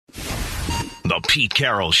The Pete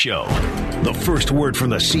Carroll Show. The first word from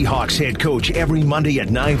the Seahawks head coach every Monday at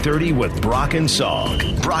 9:30 with Brock and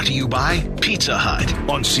Salk. Brought to you by Pizza Hut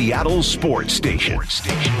on Seattle's Sports Station.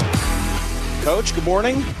 Coach, good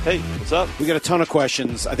morning. Hey, what's up? We got a ton of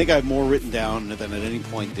questions. I think I have more written down than at any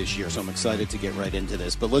point this year, so I'm excited to get right into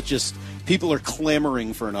this. But people are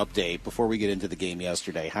clamoring for an update before we get into the game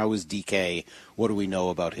yesterday. How is DK? What do we know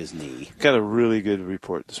about his knee? Got a really good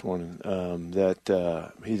report this morning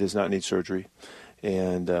that he does not need surgery.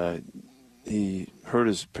 And he hurt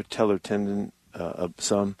his patellar tendon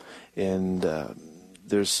some, and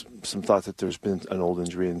there's some thought that there's been an old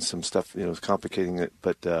injury and some stuff, complicating it.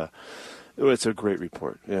 But it's a great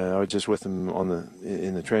report. I was just with him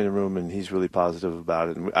in the training room, and he's really positive about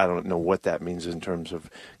it. And I don't know what that means in terms of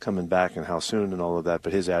coming back and how soon and all of that,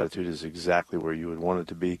 but his attitude is exactly where you would want it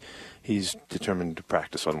to be. He's determined to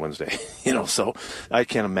practice on Wednesday, so I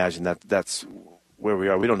can't imagine that's where we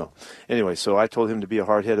are. We don't know. Anyway, so I told him to be a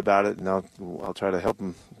hard head about it, and I'll try to help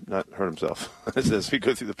him not hurt himself as we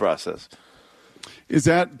go through the process. Is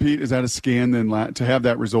that, Pete, is that a scan then to have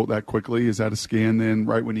that result that quickly? Is that a scan then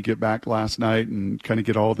right when you get back last night and kind of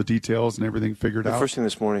get all the details and everything figured out? First thing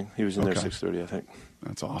this morning, he was in there 6:30, I think.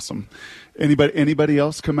 That's awesome. Anybody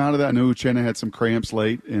else come out of that? I know Uchenna had some cramps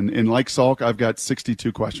late, and like Salk, I've got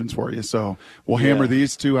 62 questions for you. So we'll hammer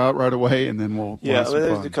these two out right away, and then we'll have some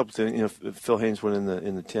there's fun. a couple things. Phil Haynes went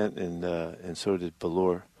in the tent, and so did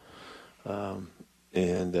Ballore.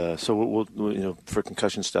 So we'll for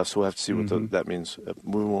concussion stuff, so we'll have to see what that means.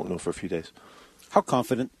 We won't know for a few days. How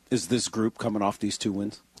confident is this group coming off these 2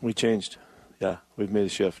 wins? We changed. Yeah, we've made a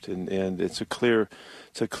shift, and it's a clear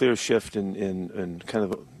shift in kind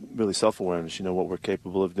of really self-awareness. What we're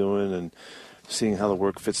capable of doing, and seeing how the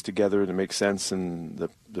work fits together to make sense, and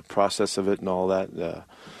the process of it, and all that. The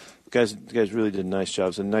guys really did a nice job. It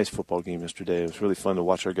was a nice football game yesterday. It was really fun to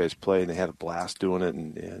watch our guys play, and they had a blast doing it,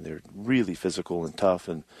 and they're really physical and tough,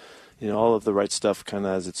 and all of the right stuff kind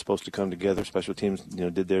of as it's supposed to come together. Special teams,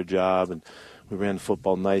 did their job, and we ran the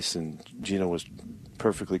football nice, and Gino was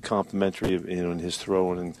perfectly complimentary, in his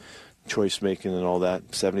throwing and choice making and all that,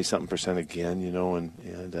 70-something% again,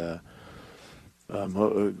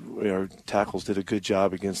 our tackles did a good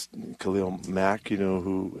job against Khalil Mack,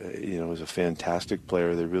 who is a fantastic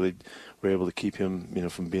player. They really were able to keep him,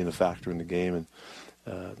 from being a factor in the game, and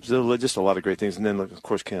so just a lot of great things. And then, of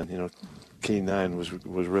course, Ken, K9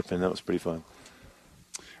 was ripping. That was pretty fun.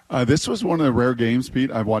 This was one of the rare games,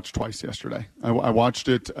 Pete, I watched twice yesterday. I watched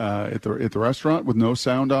it at the restaurant with no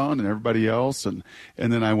sound on and everybody else, and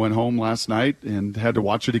then I went home last night and had to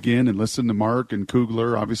watch it again and listen to Mark and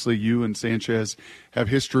Kugler. Obviously, you and Sanchez have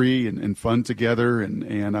history and fun together,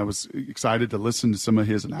 and I was excited to listen to some of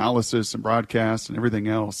his analysis and broadcasts and everything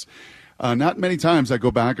else. Not many times I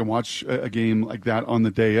go back and watch a game like that on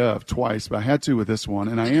the day of twice, but I had to with this one,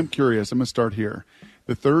 and I am curious. I'm going to start here.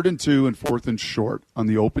 The 3rd and 2 and 4th and short on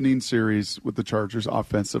the opening series with the Chargers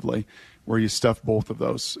offensively, where you stuff both of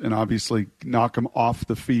those and obviously knock them off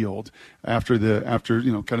the field after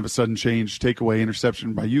kind of a sudden change, takeaway,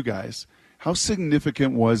 interception by you guys. How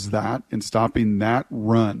significant was that in stopping that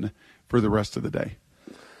run for the rest of the day?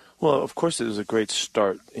 Well, of course, it was a great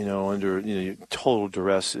start, under, total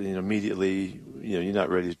duress, immediately, you're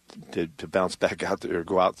not ready to bounce back out there or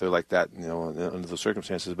go out there like that, under those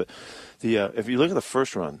circumstances. But if you look at the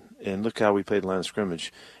first run and look how we played the line of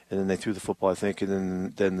scrimmage, and then they threw the football, I think,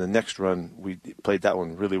 and then the next run, we played that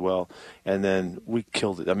one really well, and then we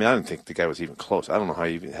killed it. I mean, I didn't think the guy was even close. I don't know how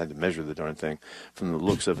you even had to measure the darn thing from the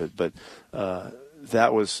looks of it, but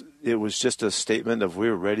it was just a statement of we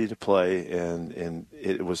were ready to play, and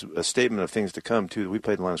it was a statement of things to come too. We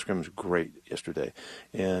played the line of scrimmage great yesterday,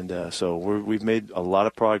 and so we've made a lot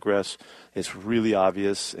of progress. It's really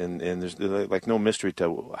obvious, and there's like no mystery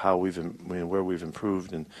to how where we've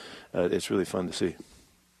improved, and it's really fun to see.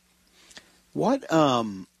 What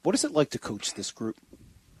is it like to coach this group?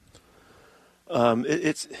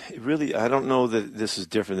 It's really, I don't know that this is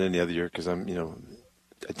different than any other year because I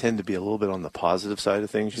tend to be a little bit on the positive side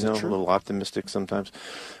of things, a little optimistic sometimes.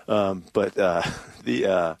 But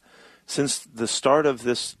since the start of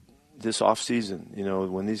this off season,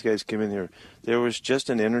 when these guys came in here, there was just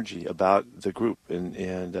an energy about the group,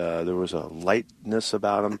 and there was a lightness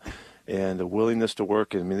about them, and a willingness to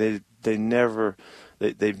work. I mean, they've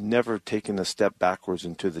never taken a step backwards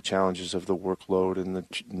into the challenges of the workload and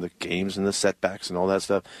the games and the setbacks and all that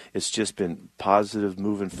stuff. It's just been positive,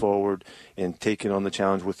 moving forward and taking on the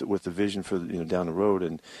challenge with the vision for down the road.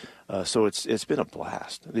 And so it's been a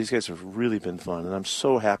blast. These guys have really been fun, and I'm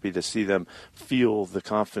so happy to see them feel the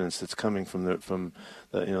confidence that's coming from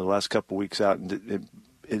the last couple of weeks out,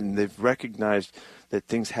 and they've recognized that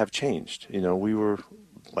things have changed. We were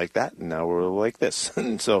like that, and now we're like this.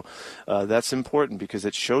 And so that's important because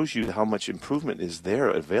it shows you how much improvement is there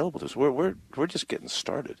available to us. We're just getting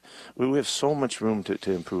started. We have so much room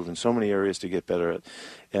to improve in so many areas to get better at,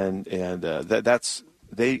 and that's.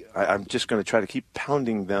 I'm just going to try to keep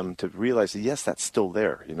pounding them to realize that yes, that's still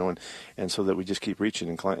there, and so that we just keep reaching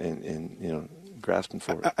and grasping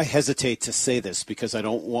for it. I hesitate to say this because I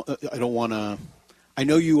don't want to. I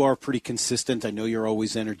know you are pretty consistent. I know you're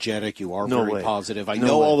always energetic. You are very positive. I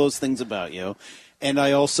know all those things about you. And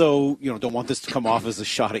I also, don't want this to come off as a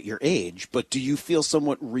shot at your age, but do you feel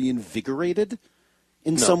somewhat reinvigorated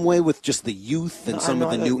in some way with just the youth and some of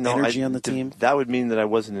the new energy on the team? That would mean that I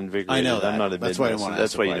wasn't invigorated. I know that. I'm not That's why I want to.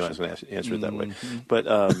 That's why I was going to answer it that way.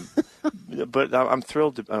 But I'm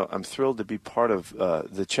thrilled. I'm thrilled to be part of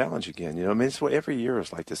the challenge again. It's what every year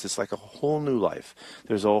is like this. It's like a whole new life.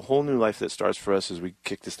 There's a whole new life that starts for us as we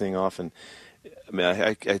kick this thing off. And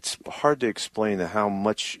it's hard to explain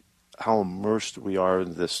how immersed we are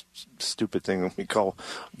in this stupid thing that we call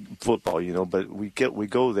football, but we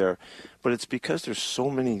go there, but it's because there's so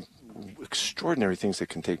many extraordinary things that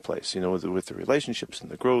can take place, with the relationships and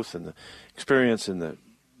the growth and the experience and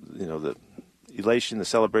the elation, the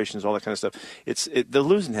celebrations, all that kind of stuff. The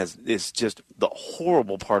losing is just the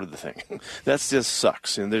horrible part of the thing. That just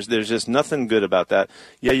sucks, and there's just nothing good about that.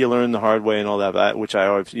 Yeah, you learn the hard way and all that, which I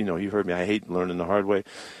always, you heard me. I hate learning the hard way.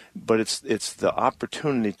 But it's the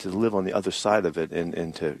opportunity to live on the other side of it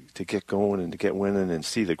and to get going and to get winning and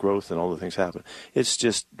see the growth and all the things happen. It's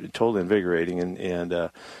just totally invigorating.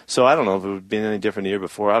 And so I don't know if it would have been any different the year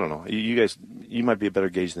before. I don't know. You guys, you might be a better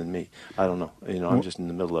gauge than me. I don't know. I'm just in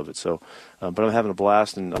the middle of it. So, but I'm having a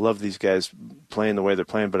blast, and I love these guys playing the way they're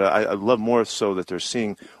playing. But I love more so that they're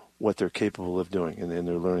seeing what they're capable of doing, and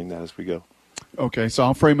they're learning that as we go. Okay, so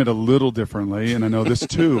I'll frame it a little differently, and I know this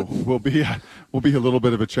too will be a little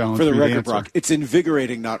bit of a challenge for the record, answer. Brock. It's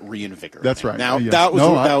invigorating, not reinvigorating. That's right. Now yes. that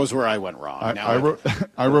was where I went wrong.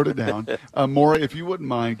 I wrote it down. Maura, if you wouldn't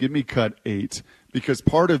mind, give me cut 8, because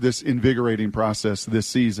part of this invigorating process this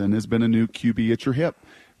season has been a new QB at your hip.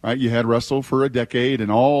 Right, you had Russell for a decade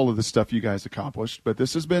and all of the stuff you guys accomplished, but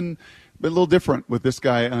this has been a little different with this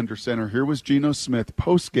guy under center. Here was Geno Smith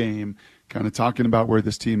post game, kind of talking about where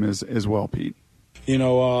this team is as well, Pete.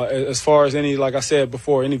 As far as like I said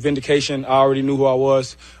before, any vindication, I already knew who I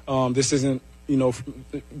was. This isn't,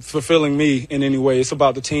 fulfilling me in any way. It's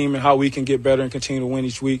about the team and how we can get better and continue to win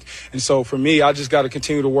each week. And so for me, I just got to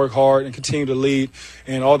continue to work hard and continue to lead,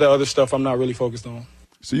 and all that other stuff I'm not really focused on.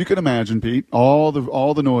 So you can imagine, Pete, all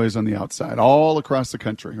the noise on the outside, all across the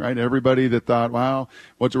country, right? Everybody that thought, wow,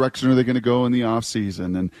 what direction are they going to go in the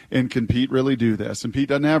offseason? And can Pete really do this? And Pete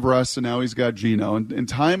doesn't have Russ, and now he's got Geno. And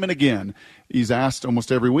time and again, he's asked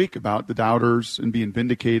almost every week about the doubters and being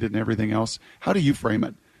vindicated and everything else. How do you frame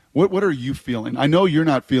it? What are you feeling? I know you're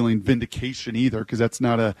not feeling vindication either, because that's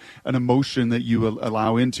not an emotion that you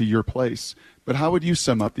allow into your place. But how would you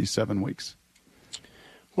sum up these 7 weeks?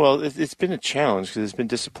 Well, it's been a challenge because it's been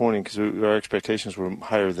disappointing because our expectations were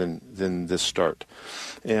higher than this start,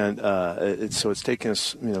 and so it's taken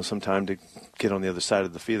us some time to get on the other side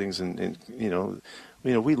of the feelings, and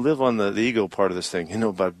we live on the ego part of this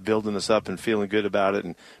thing, by building us up and feeling good about it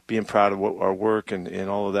and being proud of our work and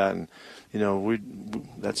all of that, and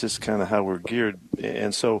that's just kind of how we're geared,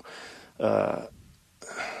 and so.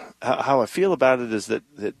 How I feel about it is that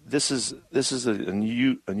this is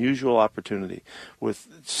an unusual opportunity with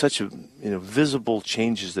such visible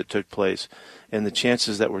changes that took place, and the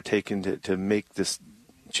chances that were taken to make this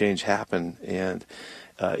change happen. And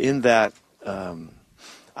in that,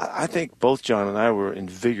 I think both John and I were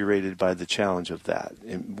invigorated by the challenge of that.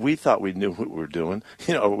 And we thought we knew what we were doing,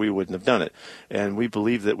 or we wouldn't have done it. And we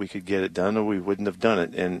believed that we could get it done, or we wouldn't have done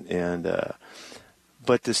it.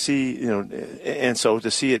 But to see, and so to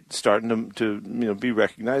see it starting to be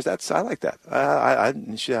recognized, I like that. I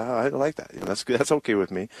like that. That's good. That's okay with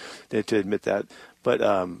me to admit that. But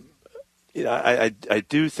I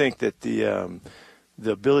do think that the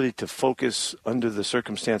ability to focus under the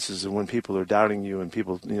circumstances of when people are doubting you and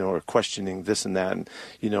people are questioning this and that, and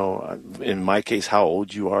in my case, how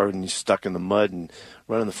old you are and you're stuck in the mud and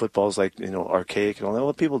running the football is like archaic and all that.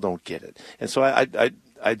 Well, people don't get it, and so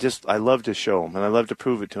I love to show them, and I love to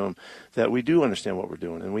prove it to them that we do understand what we're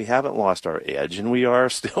doing, and we haven't lost our edge, and we are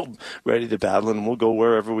still ready to battle, and we'll go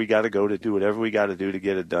wherever we got to go to do whatever we got to do to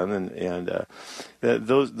get it done, and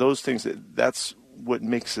those things. That's what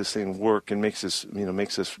makes this thing work and makes us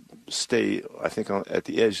stay. I think at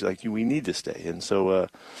the edge, like we need to stay, and so.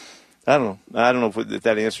 I don't know if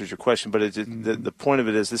that answers your question, but the point of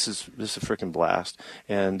it is this is a freaking blast,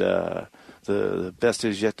 and the best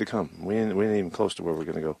is yet to come. We ain't even close to where we're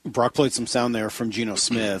going to go. Brock played some sound there from Geno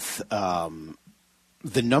Smith.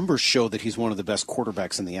 The numbers show that he's one of the best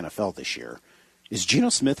quarterbacks in the NFL this year. Is Geno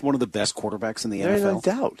Smith one of the best quarterbacks in the NFL? There's no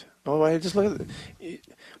doubt. Oh, I just look at it.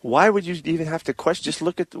 Why would you even have to question? Just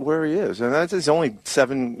look at where he is, and he's only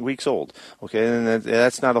 7 weeks old. Okay, and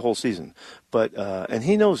that's not a whole season, but and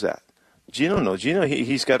he knows that. Geno knows. Geno,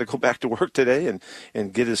 he's got to go back to work today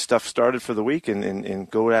and get his stuff started for the week and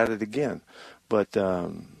go at it again. But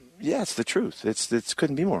yeah, it's the truth. It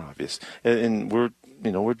couldn't be more obvious. And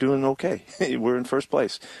we're doing okay. We're in first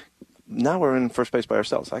place. Now we're in first place by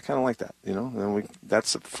ourselves. I kind of like that, and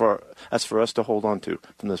that's for us to hold on to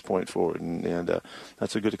from this point forward, and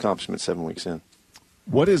that's a good accomplishment 7 weeks in.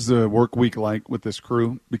 What is the work week like with this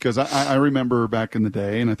crew? Because I remember back in the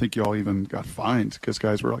day, and I think you all even got fined because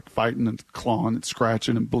guys were like fighting and clawing and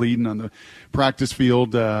scratching and bleeding on the practice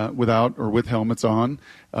field without or with helmets on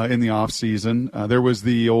in the off season. There was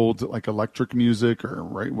the old like electric music or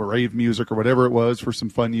rave music or whatever it was for some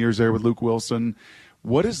fun years there with Luke Wilson.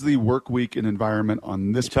 What is the work week and environment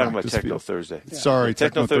on this You're talking practice about Techno field? Thursday. Yeah. Sorry,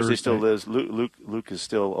 Techno Thursday still lives. Luke is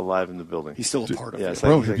still alive in the building. He's still a part of it.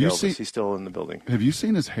 Bro, have you seen? He's still in the building. Have you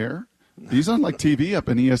seen his hair? He's on like TV up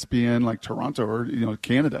in ESPN, like Toronto or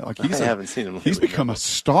Canada. Like I haven't seen him. He's become a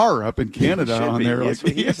star up in Canada on there. Yes,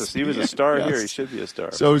 like, he was a star yes. here. He should be a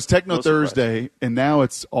star. So it's Techno No Thursday, surprise. and now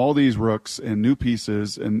it's all these rooks and new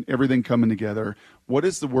pieces and everything coming together. What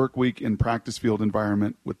is the work week and practice field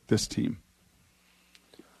environment with this team?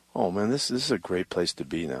 Oh man, this is a great place to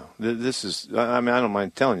be now. This is, I don't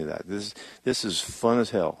mind telling you that. This is fun as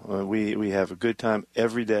hell. We have a good time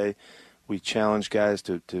every day. We challenge guys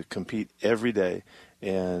to compete every day,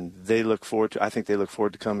 and they look forward to. I think they look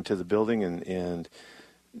forward to coming to the building, and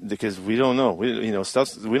because we don't know, we don't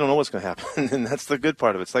know what's going to happen, and that's the good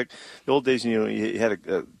part of it. It's like the old days. You had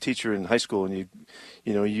a teacher in high school, and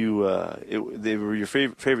they were your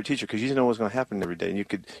favorite teacher because you didn't know what was going to happen every day. And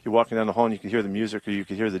you're walking down the hall and you could hear the music or you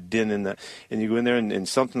could hear the din in that, and you go in there and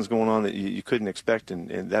something's going on that you couldn't expect,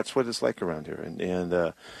 and that's what it's like around here.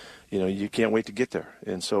 And you can't wait to get there.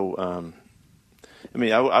 And so,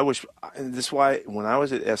 I wish this is why when I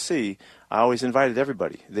was at SC, I always invited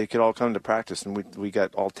everybody. They could all come to practice, and we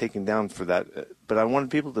got all taken down for that. But I wanted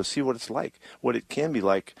people to see what it's like, what it can be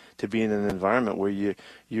like to be in an environment where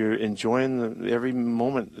you're enjoying every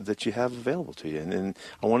moment that you have available to you. And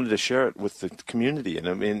I wanted to share it with the community.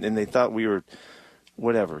 And they thought we were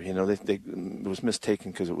whatever, it was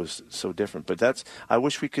mistaken because it was so different. But I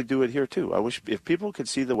wish we could do it here too. I wish if people could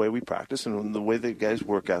see the way we practice and the way the guys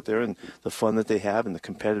work out there and the fun that they have and the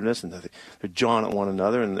competitiveness and they're jawing at one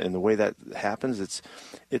another and the way that happens, it's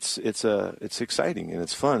exciting and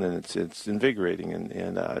it's fun and it's invigorating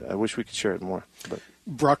and I wish we could share it more. But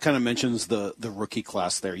Brock kind of mentions the rookie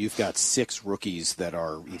class there. You've got 6 rookies that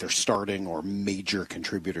are either starting or major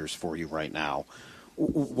contributors for you right now.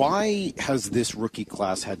 Why has this rookie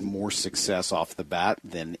class had more success off the bat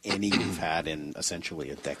than any you've had in essentially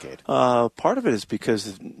a decade? Part of it is because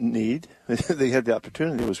of need. They had the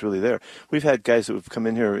opportunity; it was really there. We've had guys that have come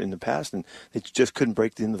in here in the past, and they just couldn't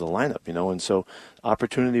break into the lineup, and so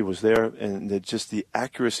opportunity was there, and just the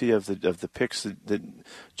accuracy of the picks that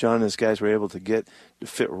John and his guys were able to get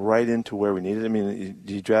fit right into where we needed.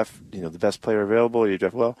 Do you draft, the best player available? Or you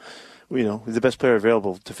draft the best player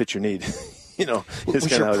available to fit your need.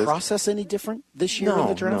 Was your process any different this year in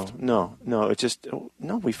the draft? No. It's just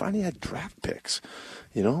we finally had draft picks.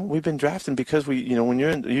 We've been drafting because when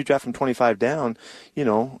you draft from 25 down,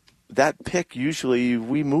 that pick usually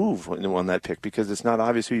we move on that pick because it's not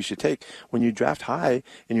obvious who you should take. When you draft high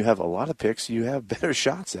and you have a lot of picks, you have better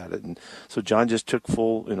shots at it. And so John just took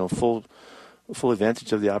full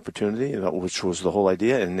advantage of the opportunity, which was the whole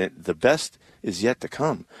idea. And the best is yet to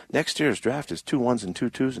come. Next year's draft is 2 1s and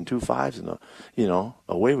 2 2s and 2 5s, and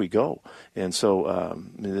away we go. And so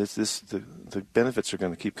the benefits are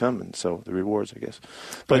going to keep coming. So the rewards, I guess.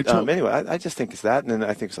 But anyway, I just think it's that, and then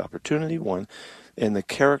I think it's opportunity one, and the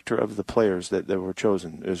character of the players that were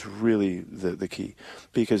chosen is really the key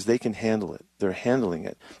because they can handle it. They're handling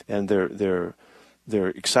it, and they're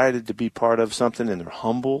excited to be part of something, and they're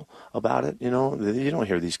humble about it. You don't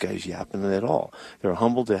hear these guys yapping at all. They're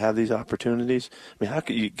humble to have these opportunities. How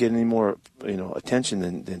could you get any more, attention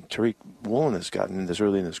than Tariq Woolen has gotten this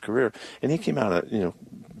early in his career? And he came out of,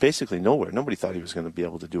 basically nowhere. Nobody thought he was going to be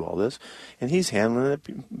able to do all this, and he's handling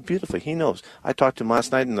it beautifully. He knows. I talked to him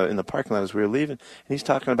last night in the parking lot as we were leaving, and he's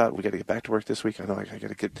talking about we got to get back to work this week. I know I got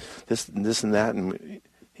to get this and that, and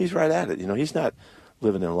he's right at it. He's not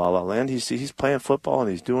living in La La Land. He's playing football and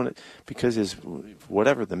he's doing it because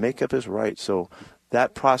the makeup is right. So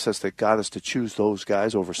that process that got us to choose those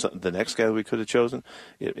guys over the next guy that we could have chosen,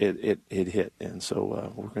 it hit. And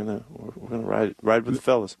so we're gonna ride with the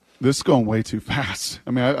fellas. This is going way too fast.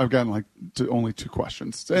 I mean, I've gotten to only 2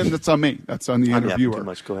 questions, and that's on me. That's on the interviewer. Too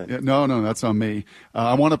much. Go ahead. Yeah, no, that's on me.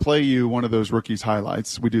 I want to play you one of those rookies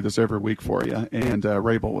highlights. We do this every week for you, and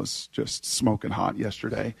Rabel was just smoking hot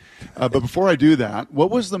yesterday. But before I do that, what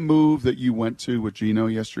was the move that you went to with Gino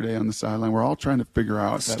yesterday on the sideline? We're all trying to figure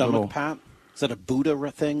out that stomach little pat. Is that a Buddha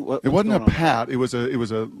thing? It wasn't a pat. It was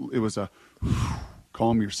a.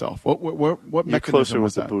 Calm yourself. What You're mechanism closer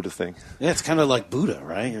was with that? the Buddha thing. Yeah, it's kind of like Buddha,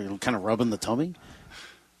 right? You're kind of rubbing the tummy.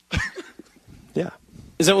 Yeah.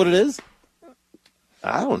 Is that what it is?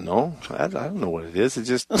 I don't know. I don't know what it is. It's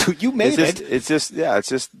just you made it. It's just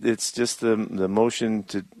the motion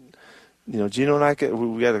to, Gino and I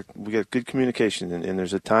we got good communication, and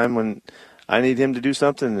there's a time when I need him to do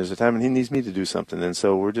something, and there's a time when he needs me to do something, and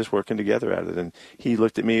so we're just working together at it. And he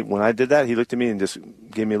looked at me when I did that. He looked at me and just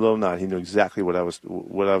gave me a little nod. He knew exactly what I was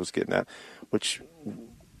getting at, which,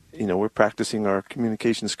 we're practicing our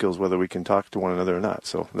communication skills, whether we can talk to one another or not.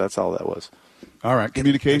 So that's all that was. All right,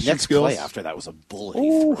 communication the next skills. Play after that was a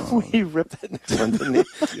bullet. He ripped that next one, didn't he?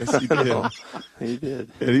 Yes, he did. He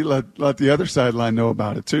did. And he let the other sideline know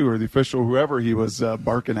about it too, or the official, whoever he was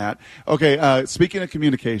barking at. Okay, speaking of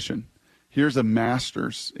communication. Here's a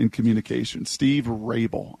master's in communication, Steve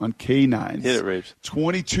Rabel on K9. Hit it, Rabes.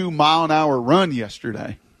 22-mile-an-hour run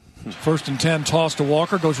yesterday. 1st and 10, toss to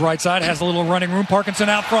Walker, goes right side, has a little running room. Parkinson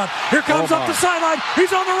out front. Here comes up the sideline.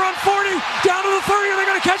 He's on the run, 40, down to the 30. Are they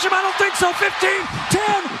going to catch him? I don't think so. 15, 10,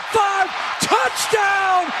 5,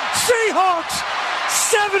 touchdown! Seahawks,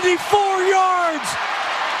 74 yards.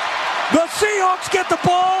 The Seahawks get the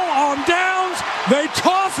ball on downs. They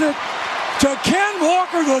toss it to Ken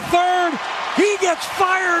Walker III. He gets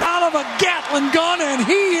fired out of a Gatling gun, and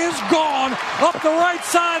he is gone up the right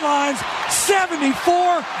sidelines.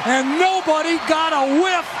 74, and nobody got a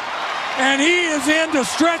whiff. And he is in to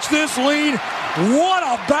stretch this lead. What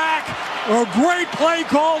a back. A great play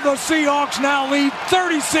call. The Seahawks now lead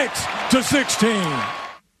 36-16.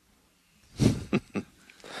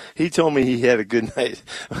 He told me he had a good night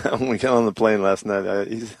when we got on the plane last night.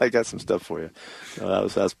 I got some stuff for you. That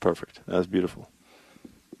was perfect. That was beautiful.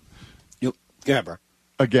 Yep. Go ahead, bro.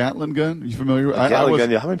 A Gatling gun? Are you familiar with it? Gatling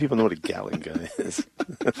gun? Yeah. How many people know what a Gatling gun is?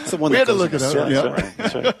 It's the one we that had to look it up. Yeah,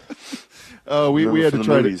 that's right. We had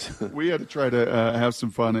to try to have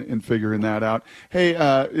some fun in figuring that out. Hey,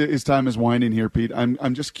 his time is winding here, Pete.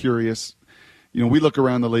 I'm just curious. We look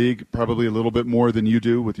around the league probably a little bit more than you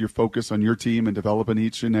do with your focus on your team and developing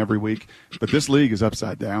each and every week. But this league is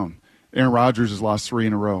upside down. Aaron Rodgers has lost 3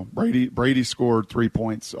 in a row. Brady scored 3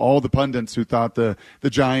 points. All the pundits who thought the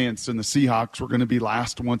Giants and the Seahawks were going to be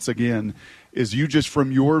last once again, is you just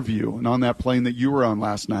from your view and on that plane that you were on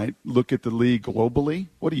last night, look at the league globally.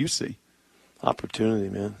 What do you see? Opportunity,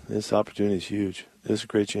 man. This opportunity is huge. There's a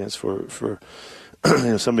great chance for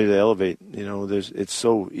somebody to elevate. It's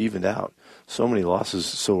so evened out. So many losses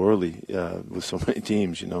so early with so many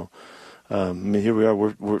teams. Here we are.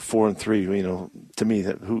 We're 4-3. To me,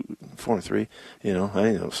 4-3. I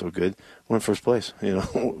didn't know so good. We're in first place.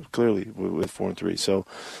 Clearly with 4-3. So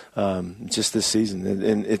just this season,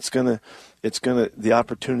 and it's gonna. The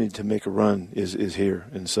opportunity to make a run is here,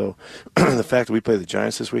 and so the fact that we play the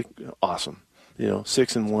Giants this week, awesome.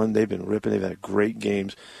 6-1. They've been ripping. They've had great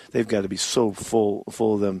games. They've got to be so full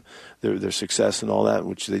of them, their success and all that,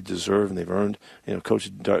 which they deserve and they've earned. Coach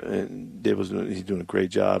Dibbles, he's doing a great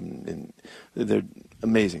job, and they're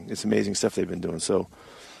amazing. It's amazing stuff they've been doing. So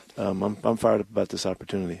I'm fired up about this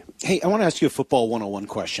opportunity. Hey, I want to ask you a football 101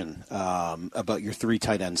 question about your 3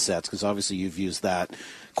 tight end sets, because obviously you've used that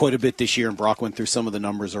quite a bit this year, and Brock went through some of the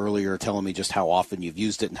numbers earlier, telling me just how often you've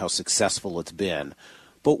used it and how successful it's been.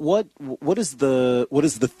 But what is the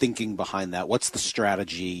thinking behind that? What's the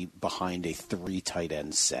strategy behind a 3 tight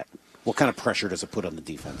end set? What kind of pressure does it put on the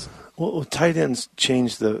defense? Well, tight ends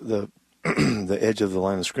change the the edge of the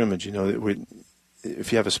line of scrimmage.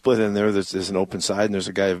 If you have a split in there, there's an open side, and there's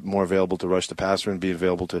a guy more available to rush the passer and be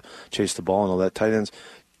available to chase the ball and all that. Tight ends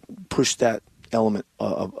push that element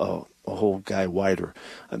of a whole guy wider.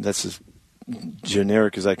 And that's as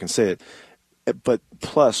generic as I can say it. But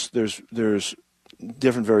plus, there's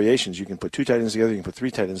different variations. You can put 2 tight ends together, you can put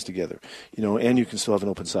 3 tight ends together, and you can still have an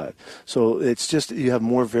open side. So it's just you have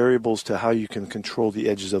more variables to how you can control the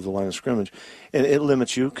edges of the line of scrimmage, and it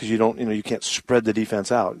limits you because you can't spread the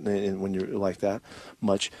defense out when you're like that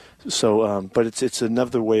much. So, but it's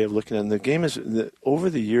another way of looking at it. And the game is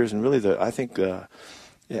over the years, and really I think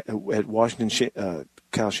at Washington,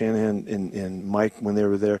 Kyle Shanahan and Mike, when they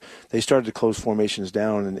were there, they started to close formations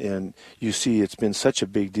down, and you see it's been such a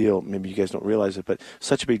big deal. Maybe you guys don't realize it, but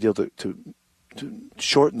such a big deal to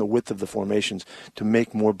shorten the width of the formations, to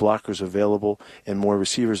make more blockers available and more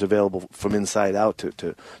receivers available from inside out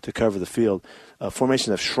to cover the field.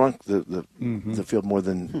 Formations have shrunk the field more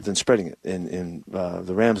than spreading it, and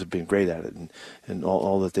the Rams have been great at it, and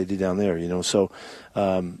all that they did down there. So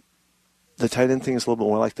the tight end thing is a little bit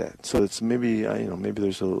more like that. So it's maybe maybe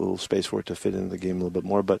there's a little space for it to fit into the game a little bit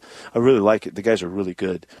more. But I really like it. The guys are really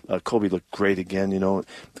good. Colby looked great again.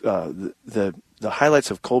 The highlights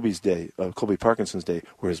of Colby Parkinson's day,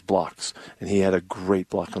 were his blocks, and he had a great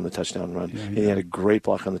block on the touchdown run. Yeah, and he had a great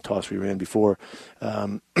block on the toss we ran before.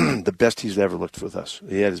 The best he's ever looked with us.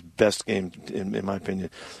 He had his best game, in my opinion.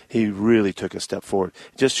 He really took a step forward.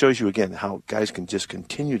 It just shows you again how guys can just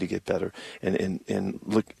continue to get better and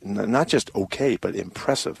look not just okay, but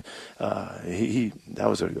impressive. That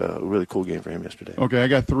was a really cool game for him yesterday. Okay, I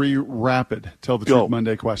got 3 rapid Tell the Truth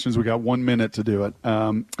Monday questions. We got 1 minute to do it.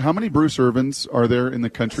 How many Bruce Irvins are there in the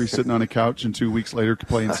country sitting on a couch and 2 weeks later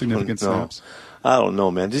playing significant snaps? I don't know,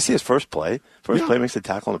 man. Did you see his first play? Play makes a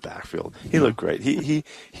tackle in the backfield. He looked great. He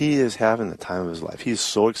is having the time of his life. He's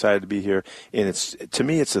so excited to be here, and to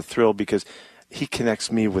me it's a thrill because he connects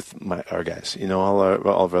me with our guys. All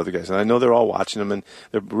of our other guys, and I know they're all watching him and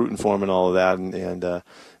they're rooting for him and all of that, and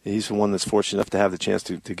he's the one that's fortunate enough to have the chance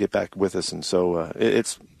to get back with us, and so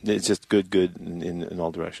it's just good in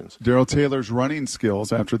all directions. Darrell Taylor's running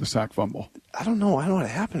skills after the sack fumble. I don't know what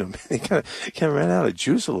happened to him. He kind of ran out of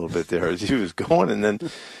juice a little bit there as he was going, and then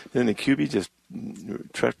the QB just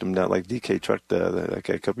trucked him down like DK trucked that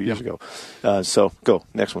guy a couple years ago. So go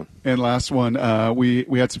next one. And last one,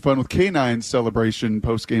 we had some fun with K9 celebration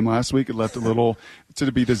post game last week. It left a little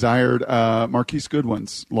to be desired. Marquise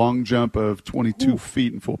Goodwin's long jump of 22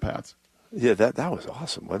 feet in full pads. Yeah, that was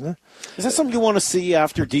awesome, wasn't it? Is that something you want to see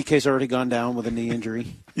after DK's already gone down with a knee injury?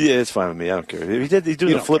 Yeah, it's fine with me. I don't care. He's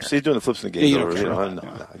doing the flips. Care. He's doing the flips in the game.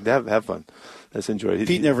 Yeah, have fun. Let's enjoy it.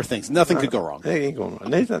 Pete never thinks. Nothing could go wrong. It ain't going wrong.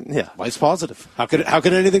 Nathan, yeah. Vice positive. How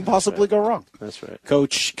could anything possibly go wrong? That's right.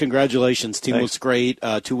 Coach, congratulations. Team looks great.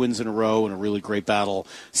 2 wins in a row and a really great battle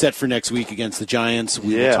set for next week against the Giants.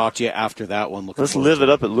 We will talk to you after that one. Let's live it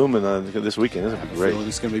up at Lumen this weekend. This will be great.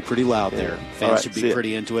 It's going to be pretty loud there. Fans should be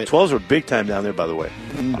pretty into it. 12s were big time down there, by the way,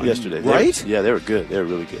 yesterday. Right? Yeah, they were good. They were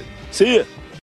really good. See ya.